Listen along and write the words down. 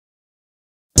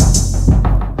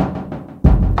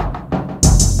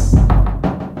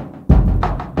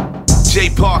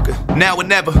Parker, now or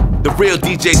never, the real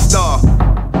DJ Star.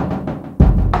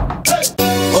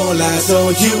 All eyes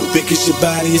on you because your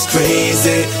body is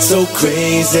crazy, so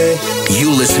crazy.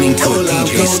 You listening to a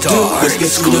DJ Star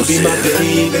exclusive. Be my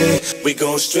baby. We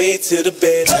gon' straight to the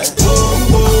bed.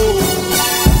 Whoa, whoa.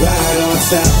 Right on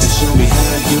top and show me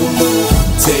how you move.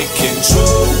 Take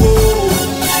control. Whoa.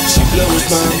 She blows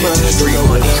my mind. Don't know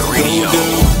what I'm gon' do.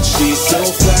 She's so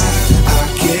fly, I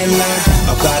can't lie.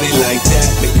 A body like that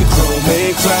make a grown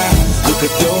man cry. Look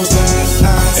at those eyes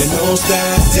and those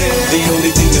thighs. The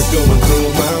only thing that's going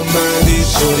through my mind is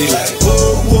shorty like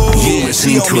whoa, whoa. You're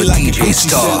listening to a DJ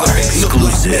Star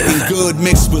exclusive. Like good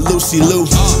mixed with Lucy Lou.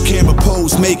 Camera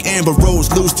pose make Amber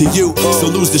Rose lose to you. So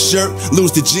lose the shirt,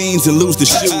 lose the jeans, and lose the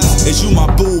shoes. Is you my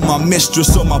boo, my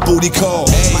mistress, or my booty call?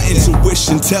 My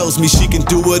intuition tells me she can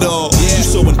do it all. You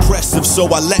so impressive, so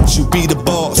I let you be the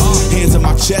boss. Hands on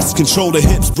my chest, control the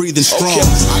hips, breathing strong.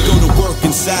 I go to work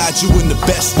inside you in the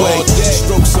best way.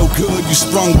 Stroke so good, you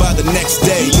sprung by the next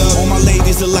day. All my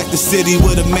ladies are like the city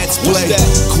where the Mets play.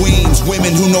 Queens,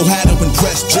 women who know how to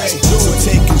impress Jay. So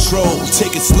take control,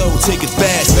 take it slow, take it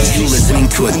fast. You listening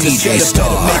to a DJ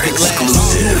Star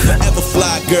exclusive. Forever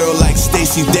fly girl like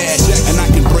Stacey Dash, and I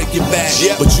can break your back,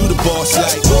 but you the boss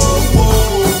like whoa,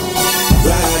 whoa.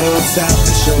 Right on top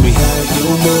and show me how you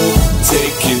move.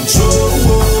 Take control.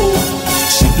 Whoa.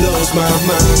 She blows my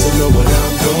mind, don't know what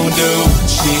I'm gon' do.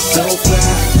 She's so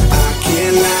fly, I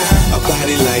can't lie. A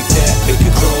body like that make a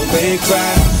grown man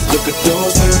cry. Look at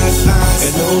those eyes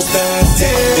and those thighs.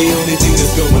 The only thing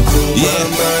that's going through my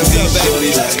mind is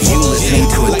shorty like you listening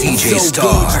to a DJ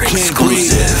Star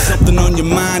exclusive. Something on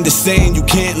your mind is saying you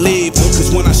can't leave.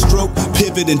 Cause when I stroke,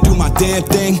 pivot and do my damn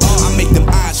thing, I make them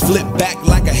eyes flip back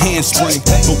like a handspring.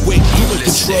 But wait, you in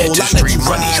control, I let you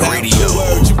ride out.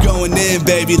 Word, you going in,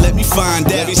 baby, let me find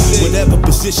out. Whatever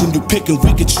position you pickin',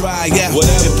 we could try out.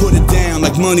 And put it down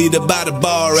like money to buy the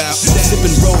bar out.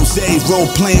 Sippin' rosé, role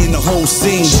playing the whole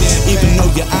scene. Even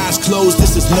though your eyes closed,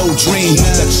 this is no dream.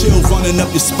 That chill running up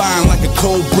your spine like a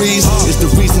cold breeze is the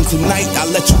reason tonight I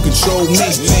let you control me.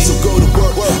 So go to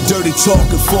work, dirty talk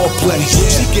and foreplay.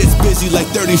 She gets busy like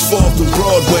 34th and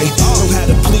Broadway. Know how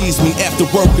to please me after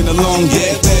working a long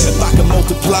day. If I can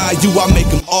multiply you, I make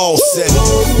them all say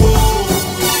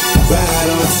right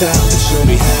on top and show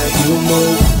me how you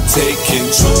move. Take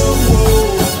control.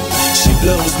 She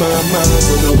blows my mind,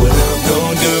 don't know what I'm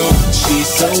gon' do. She's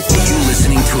so fly. You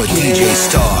listening to a DJ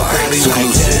Star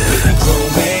exclusive. Like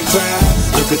grown man cry.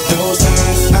 Look at those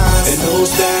eyes and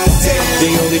those thighs.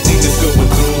 The only thing that's going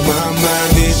through my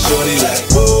mind is shorty like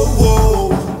whoa,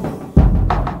 whoa.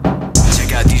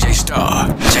 Check out DJ Star.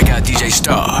 Check out DJ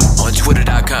Star on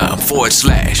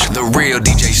Twitter.com/The Real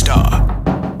DJ Star.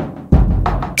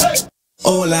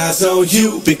 All eyes on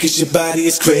you because your body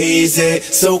is crazy,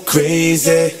 so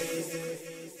crazy.